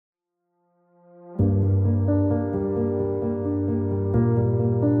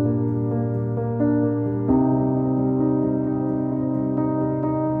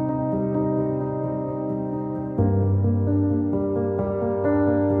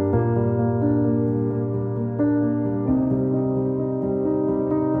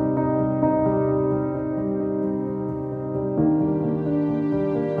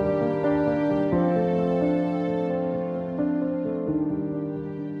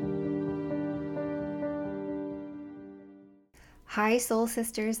Hi, Soul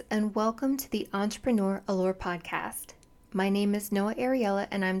Sisters, and welcome to the Entrepreneur Allure podcast. My name is Noah Ariella,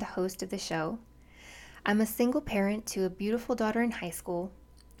 and I'm the host of the show. I'm a single parent to a beautiful daughter in high school.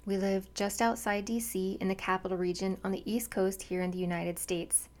 We live just outside DC in the capital region on the East Coast here in the United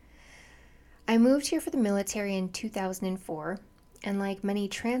States. I moved here for the military in 2004, and like many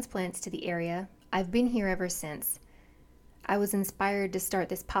transplants to the area, I've been here ever since. I was inspired to start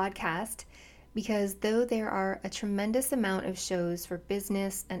this podcast because though there are a tremendous amount of shows for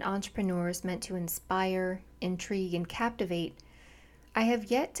business and entrepreneurs meant to inspire, intrigue, and captivate, I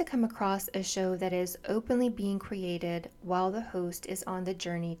have yet to come across a show that is openly being created while the host is on the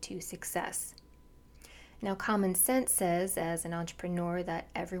journey to success. Now, common sense says, as an entrepreneur, that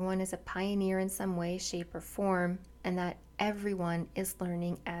everyone is a pioneer in some way, shape, or form, and that everyone is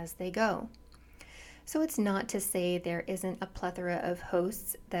learning as they go. So it's not to say there isn't a plethora of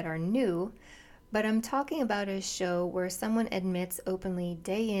hosts that are new, but I'm talking about a show where someone admits openly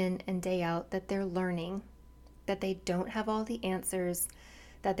day in and day out that they're learning, that they don't have all the answers,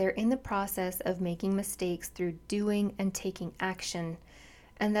 that they're in the process of making mistakes through doing and taking action,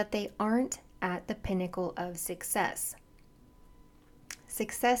 and that they aren't at the pinnacle of success.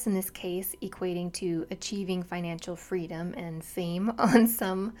 Success in this case equating to achieving financial freedom and fame on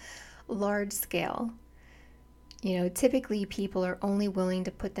some large scale. Typically people are only willing to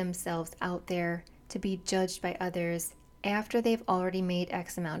put themselves out there to be judged by others after they've already made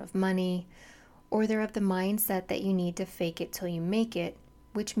X amount of money, or they're of the mindset that you need to fake it till you make it,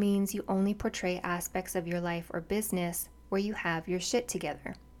 which means you only portray aspects of your life or business where you have your shit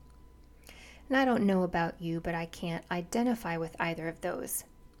together. And I don't know about you, but I can't identify with either of those.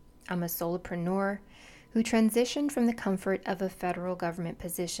 I'm a solopreneur who transitioned from the comfort of a federal government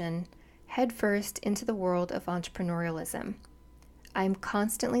position headfirst into the world of entrepreneurialism. I'm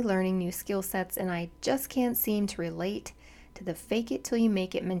constantly learning new skill sets, and I just can't seem to relate to the fake it till you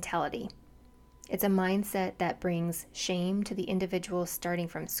make it mentality. It's a mindset that brings shame to the individual starting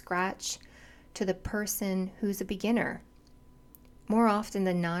from scratch, to the person who's a beginner. More often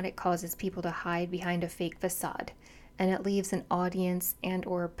than not, it causes people to hide behind a fake facade, and it leaves an audience and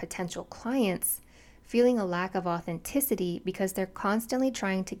or potential clients feeling a lack of authenticity because they're constantly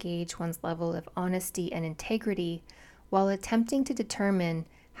trying to gauge one's level of honesty and integrity while attempting to determine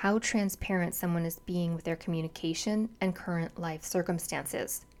how transparent someone is being with their communication and current life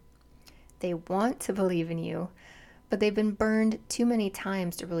circumstances. They want to believe in you, but they've been burned too many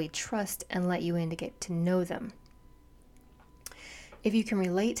times to really trust and let you in to get to know them. If you can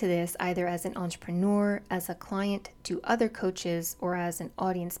relate to this either as an entrepreneur, as a client to other coaches, or as an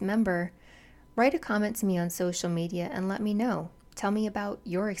audience member, write a comment to me on social media and let me know. Tell me about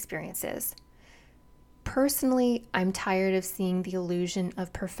your experiences. Personally, I'm tired of seeing the illusion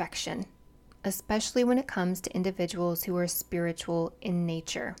of perfection, especially when it comes to individuals who are spiritual in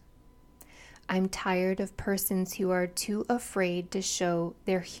nature. I'm tired of persons who are too afraid to show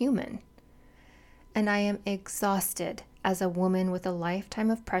they're human. And I am exhausted as a woman with a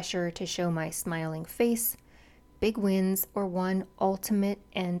lifetime of pressure to show my smiling face, big wins, or one ultimate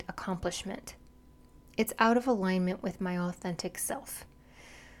end accomplishment. It's out of alignment with my authentic self.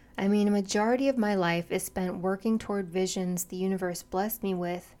 A majority of my life is spent working toward visions the universe blessed me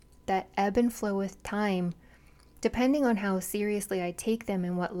with that ebb and flow with time, depending on how seriously I take them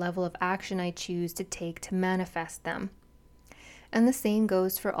and what level of action I choose to take to manifest them. And the same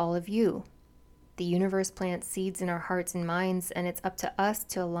goes for all of you. The universe plants seeds in our hearts and minds, and it's up to us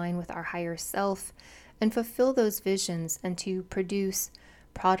to align with our higher self and fulfill those visions and to produce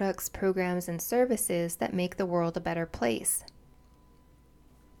products, programs, and services that make the world a better place.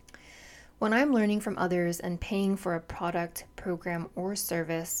 When I'm learning from others and paying for a product, program, or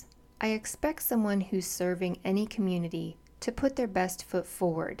service, I expect someone who's serving any community to put their best foot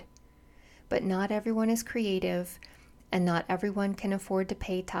forward. But not everyone is creative, and not everyone can afford to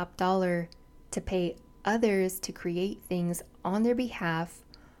pay top dollar to pay others to create things on their behalf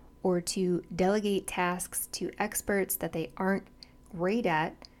or to delegate tasks to experts that they aren't great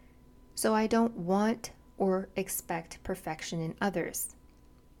at, so I don't want or expect perfection in others.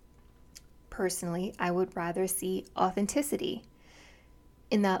 Personally, I would rather see authenticity.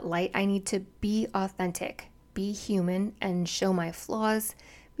 In that light, I need to be authentic, be human, and show my flaws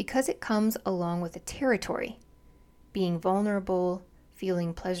because it comes along with the territory. Being vulnerable,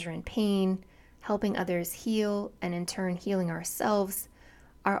 feeling pleasure and pain, helping others heal, and in turn healing ourselves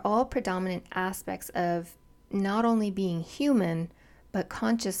are all predominant aspects of not only being human, but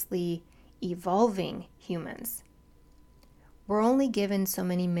consciously evolving humans. We're only given so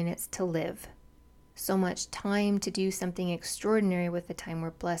many minutes to live, so much time to do something extraordinary with the time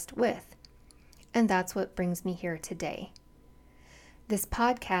we're blessed with. And that's what brings me here today. This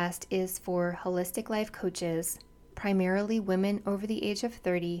podcast is for holistic life coaches, primarily women over the age of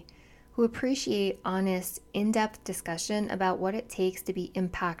 30, who appreciate honest, in-depth discussion about what it takes to be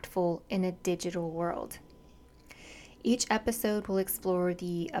impactful in a digital world. Each episode will explore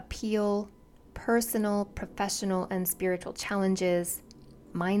the appeal, personal, professional, and spiritual challenges,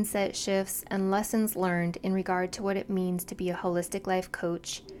 mindset shifts, and lessons learned in regard to what it means to be a holistic life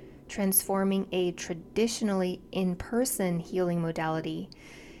coach, transforming a traditionally in-person healing modality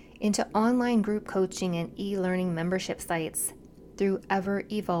into online group coaching and e-learning membership sites through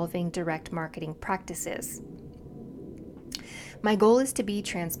ever-evolving direct marketing practices. My goal is to be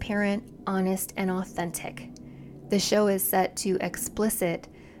transparent, honest, and authentic. The show is set to explicit,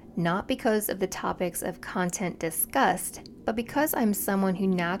 not because of the topics of content discussed, but because I'm someone who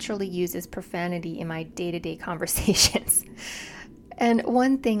naturally uses profanity in my day-to-day conversations. And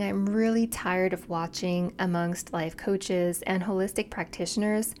one thing I'm really tired of watching amongst life coaches and holistic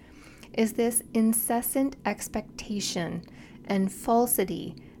practitioners is this incessant expectation and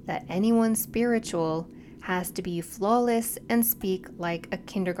falsity that anyone spiritual has to be flawless and speak like a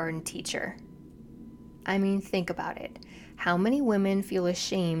kindergarten teacher. I mean, think about it. How many women feel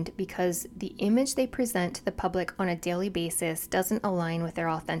ashamed because the image they present to the public on a daily basis doesn't align with their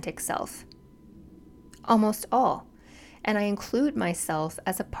authentic self? Almost all, and I include myself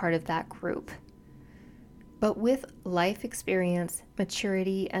as a part of that group. But with life experience,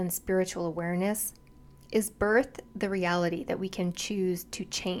 maturity, and spiritual awareness, is birth the reality that we can choose to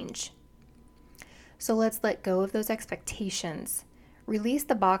change. So let's let go of those expectations, release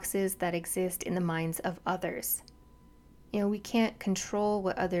the boxes that exist in the minds of others. We can't control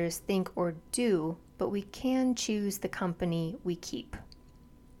what others think or do, but we can choose the company we keep.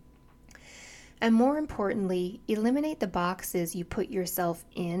 And more importantly, eliminate the boxes you put yourself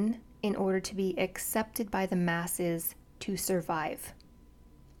in order to be accepted by the masses to survive.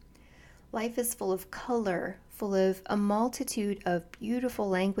 Life is full of color, full of a multitude of beautiful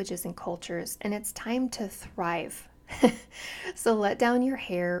languages and cultures, and it's time to thrive. So let down your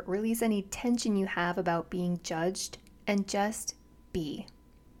hair, release any tension you have about being judged, and just be.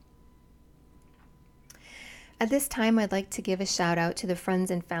 At this time, I'd like to give a shout out to the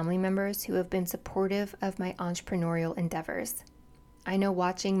friends and family members who have been supportive of my entrepreneurial endeavors. I know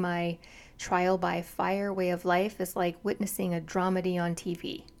watching my trial by fire way of life is like witnessing a dramedy on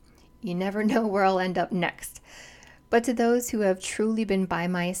TV. You never know where I'll end up next. But to those who have truly been by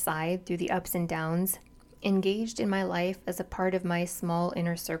my side through the ups and downs, engaged in my life as a part of my small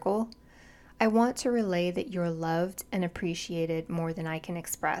inner circle, I want to relay that you're loved and appreciated more than I can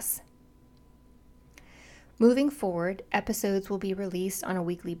express. Moving forward, episodes will be released on a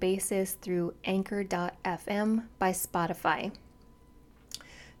weekly basis through Anchor.fm by Spotify.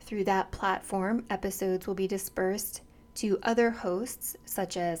 Through that platform, episodes will be dispersed to other hosts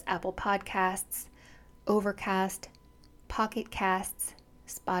such as Apple Podcasts, Overcast, Pocket Casts,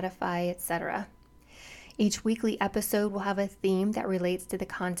 Spotify, etc. Each weekly episode will have a theme that relates to the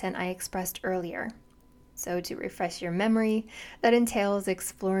content I expressed earlier. So to refresh your memory, that entails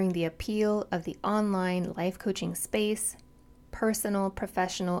exploring the appeal of the online life coaching space, personal,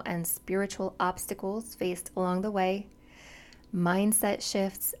 professional, and spiritual obstacles faced along the way, mindset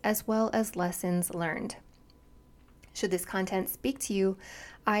shifts, as well as lessons learned. Should this content speak to you,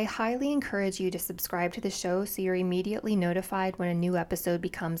 I highly encourage you to subscribe to the show so you're immediately notified when a new episode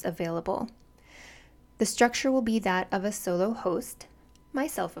becomes available. The structure will be that of a solo host,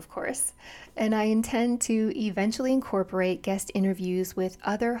 myself of course, and I intend to eventually incorporate guest interviews with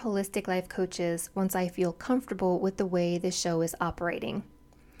other holistic life coaches once I feel comfortable with the way the show is operating.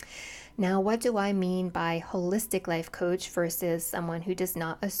 Now, what do I mean by holistic life coach versus someone who does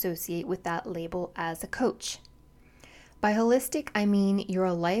not associate with that label as a coach? By holistic, I mean you're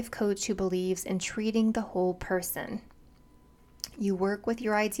a life coach who believes in treating the whole person. You work with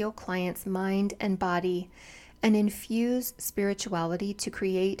your ideal client's mind and body and infuse spirituality to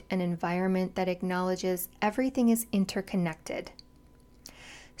create an environment that acknowledges everything is interconnected.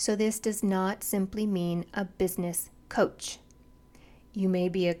 So this does not simply mean a business coach. You may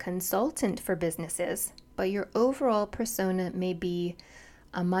be a consultant for businesses, but your overall persona may be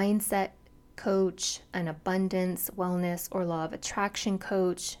a mindset coach, an abundance, wellness, or law of attraction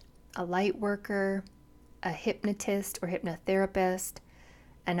coach, a light worker, a hypnotist or hypnotherapist,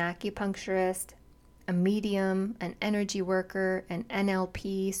 an acupuncturist, a medium, an energy worker, an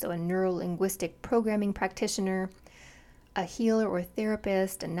NLP, so a neuro-linguistic programming practitioner, a healer or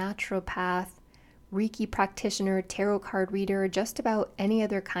therapist, a naturopath, Reiki practitioner, tarot card reader, just about any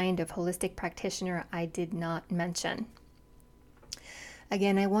other kind of holistic practitioner I did not mention.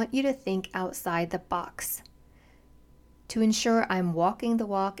 Again, I want you to think outside the box. To ensure I'm walking the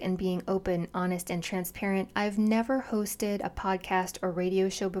walk and being open, honest, and transparent, I've never hosted a podcast or radio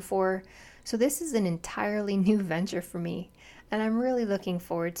show before, so this is an entirely new venture for me, and I'm really looking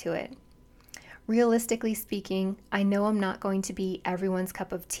forward to it. Realistically speaking, I know I'm not going to be everyone's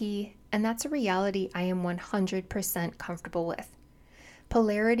cup of tea, and that's a reality I am 100% comfortable with.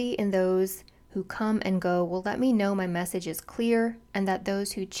 Polarity in those who come and go will let me know my message is clear and that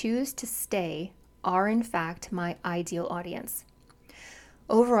those who choose to stay are in fact my ideal audience.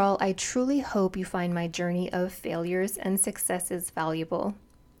 Overall, I truly hope you find my journey of failures and successes valuable.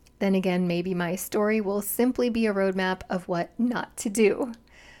 Then again, maybe my story will simply be a roadmap of what not to do.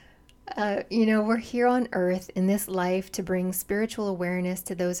 We're here on earth in this life to bring spiritual awareness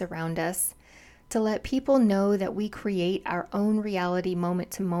to those around us, to let people know that we create our own reality moment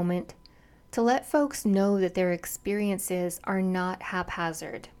to moment, to let folks know that their experiences are not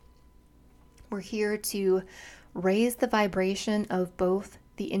haphazard. We're here to raise the vibration of both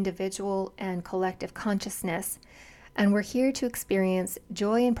the individual and collective consciousness, and we're here to experience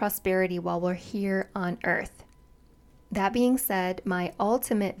joy and prosperity while we're here on earth. That being said, my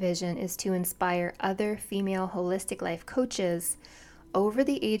ultimate vision is to inspire other female holistic life coaches over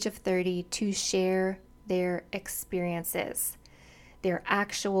the age of 30 to share their experiences, their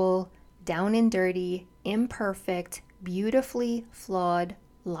actual, down and dirty, imperfect, beautifully flawed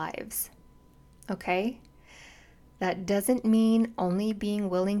lives. Okay? That doesn't mean only being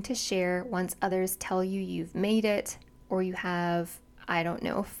willing to share once others tell you you've made it or you have,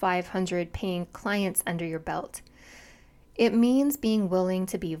 500 paying clients under your belt. It means being willing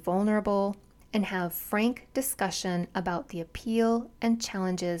to be vulnerable and have frank discussion about the appeal and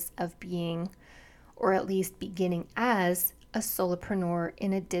challenges of being, or at least beginning as, a solopreneur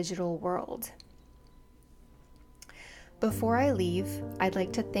in a digital world. Before I leave, I'd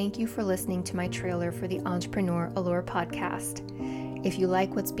like to thank you for listening to my trailer for the Entrepreneur Allure podcast. If you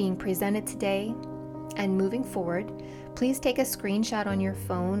like what's being presented today and moving forward, please take a screenshot on your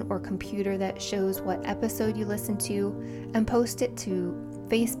phone or computer that shows what episode you listened to and post it to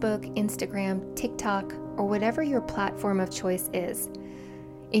Facebook, Instagram, TikTok, or whatever your platform of choice is.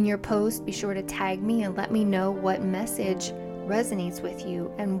 In your post, be sure to tag me and let me know what message resonates with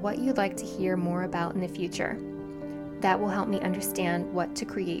you and what you'd like to hear more about in the future. That will help me understand what to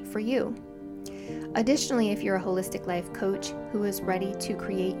create for you. Additionally, if you're a holistic life coach who is ready to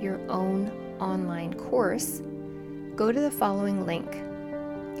create your own online course, go to the following link,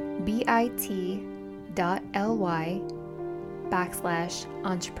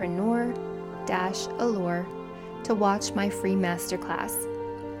 bit.ly/entrepreneur-allure to watch my free masterclass.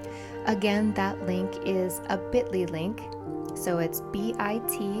 Again, that link is a bit.ly link, so it's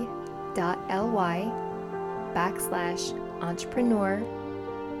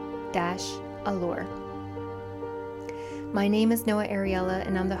bit.ly/entrepreneur-allure. My name is Noah Ariella,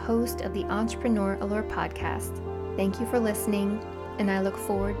 and I'm the host of the Entrepreneur Allure podcast. Thank you for listening, and I look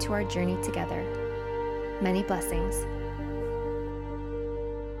forward to our journey together. Many blessings.